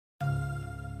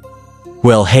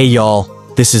Well, hey y'all,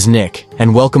 this is Nick,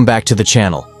 and welcome back to the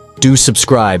channel. Do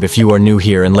subscribe if you are new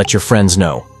here and let your friends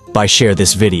know by share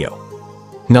this video.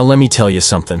 Now let me tell you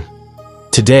something.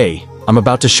 Today, I'm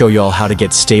about to show y'all how to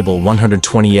get stable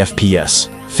 120 FPS,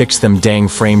 fix them dang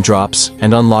frame drops,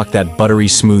 and unlock that buttery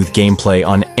smooth gameplay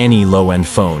on any low-end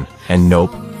phone. And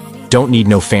nope, don't need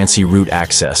no fancy root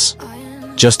access.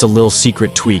 Just a little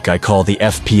secret tweak I call the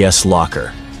FPS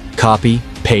Locker. Copy,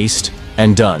 paste,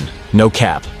 and done. No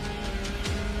cap.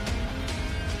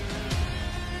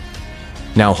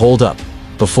 Now hold up,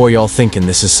 before y'all thinking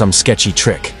this is some sketchy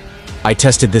trick. I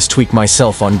tested this tweak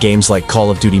myself on games like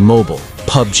Call of Duty Mobile,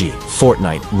 PUBG,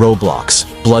 Fortnite, Roblox,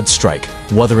 Bloodstrike,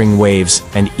 Wuthering Waves,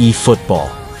 and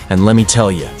eFootball. And let me tell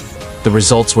you, the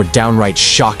results were downright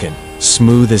shocking,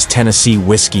 smooth as Tennessee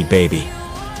whiskey, baby.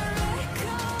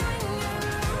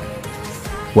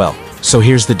 Well, so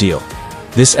here's the deal.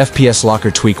 This FPS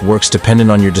Locker tweak works dependent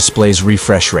on your display's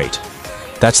refresh rate.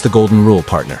 That's the golden rule,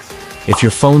 partner. If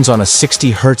your phone's on a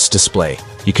 60 Hz display,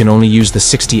 you can only use the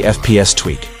 60 FPS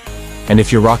tweak. And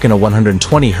if you're rocking a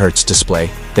 120 Hz display,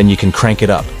 then you can crank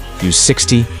it up. Use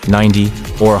 60, 90,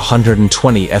 or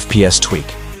 120 FPS tweak.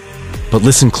 But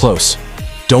listen close.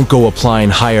 Don't go applying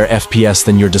higher FPS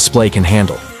than your display can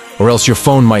handle, or else your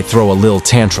phone might throw a little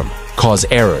tantrum, cause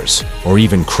errors, or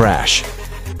even crash.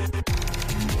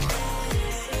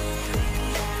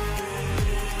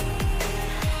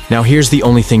 Now here's the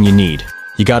only thing you need.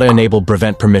 You gotta enable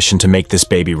Brevent Permission to make this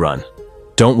baby run.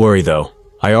 Don't worry though,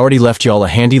 I already left y'all a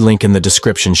handy link in the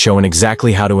description showing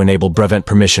exactly how to enable Brevent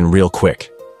Permission real quick.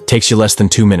 Takes you less than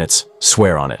 2 minutes,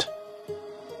 swear on it.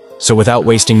 So without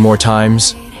wasting more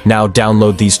times, now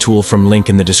download these tools from link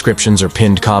in the descriptions or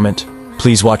pinned comment.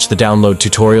 Please watch the download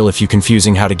tutorial if you're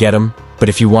confusing how to get them, but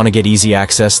if you want to get easy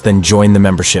access, then join the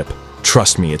membership.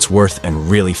 Trust me, it's worth and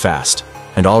really fast.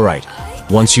 And alright,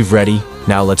 once you've ready,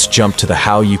 now let's jump to the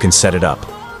how you can set it up.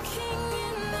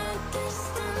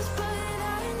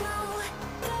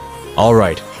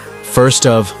 Alright, first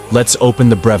of, let's open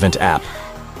the Brevent app.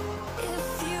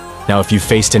 Now if you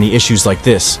faced any issues like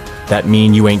this, that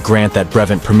mean you ain't grant that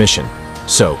Brevent permission.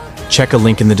 So, check a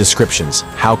link in the descriptions,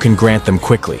 how can grant them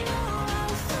quickly.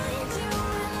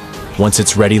 Once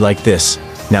it's ready like this,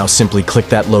 now simply click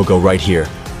that logo right here.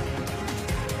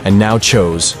 And now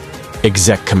choose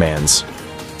Exec Commands.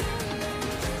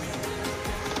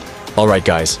 Alright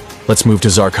guys, let's move to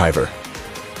Zarchiver.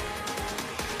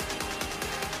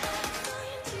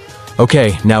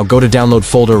 Okay, now go to download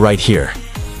folder right here.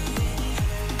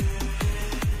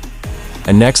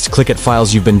 And next, click at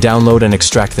files you've been downloaded and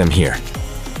extract them here.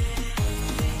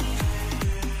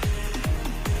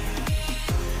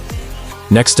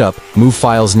 Next up, move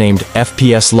files named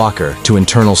FPS Locker to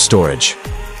internal storage.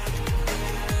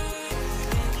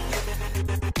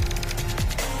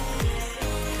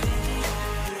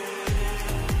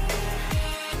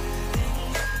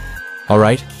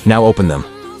 Alright, now open them.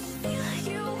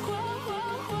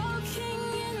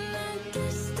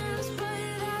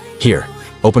 Here,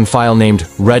 open file named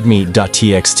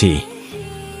redmi.txt.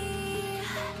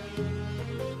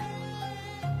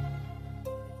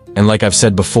 And like I've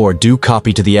said before, do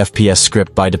copy to the FPS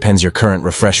script by depends your current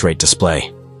refresh rate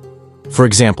display. For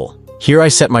example, here I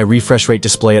set my refresh rate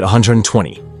display at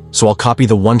 120, so I'll copy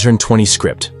the 120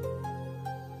 script.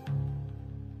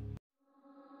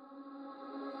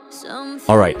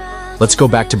 Alright, let's go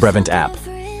back to Brevent App.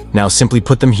 Now simply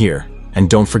put them here, and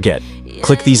don't forget,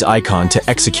 click these icons to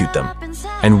execute them,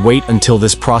 and wait until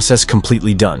this process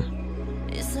completely done.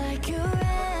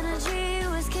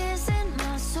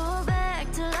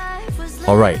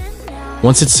 Alright,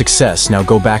 once it's success, now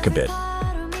go back a bit.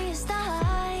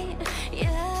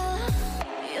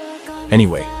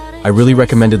 Anyway, I really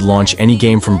recommended launch any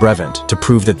game from Brevent to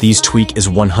prove that these tweak is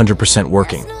 100%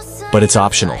 working, but it's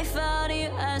optional.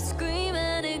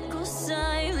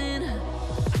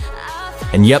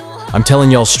 And yep, I'm telling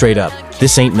y'all straight up,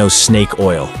 this ain't no snake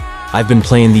oil. I've been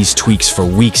playing these tweaks for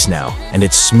weeks now, and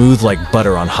it's smooth like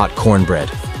butter on hot cornbread.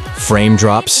 Frame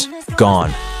drops,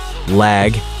 gone.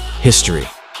 Lag, history.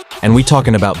 And we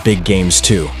talking about big games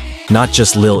too, not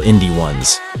just lil indie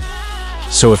ones.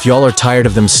 So if y'all are tired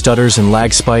of them stutters and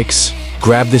lag spikes,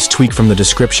 grab this tweak from the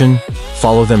description,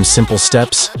 follow them simple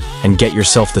steps, and get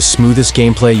yourself the smoothest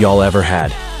gameplay y'all ever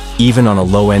had, even on a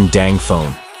low-end dang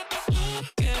phone.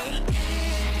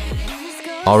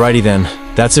 Alrighty then,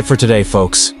 that's it for today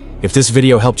folks. If this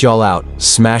video helped y'all out,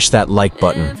 smash that like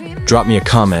button, drop me a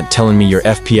comment telling me your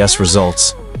FPS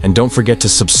results, and don't forget to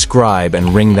subscribe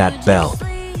and ring that bell.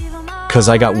 Cause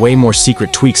I got way more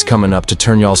secret tweaks coming up to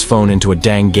turn y'all's phone into a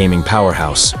dang gaming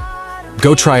powerhouse.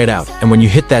 Go try it out, and when you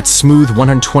hit that smooth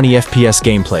 120 FPS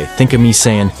gameplay, think of me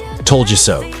saying, Told you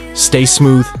so. Stay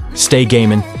smooth, stay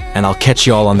gaming, and I'll catch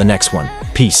y'all on the next one.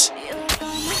 Peace.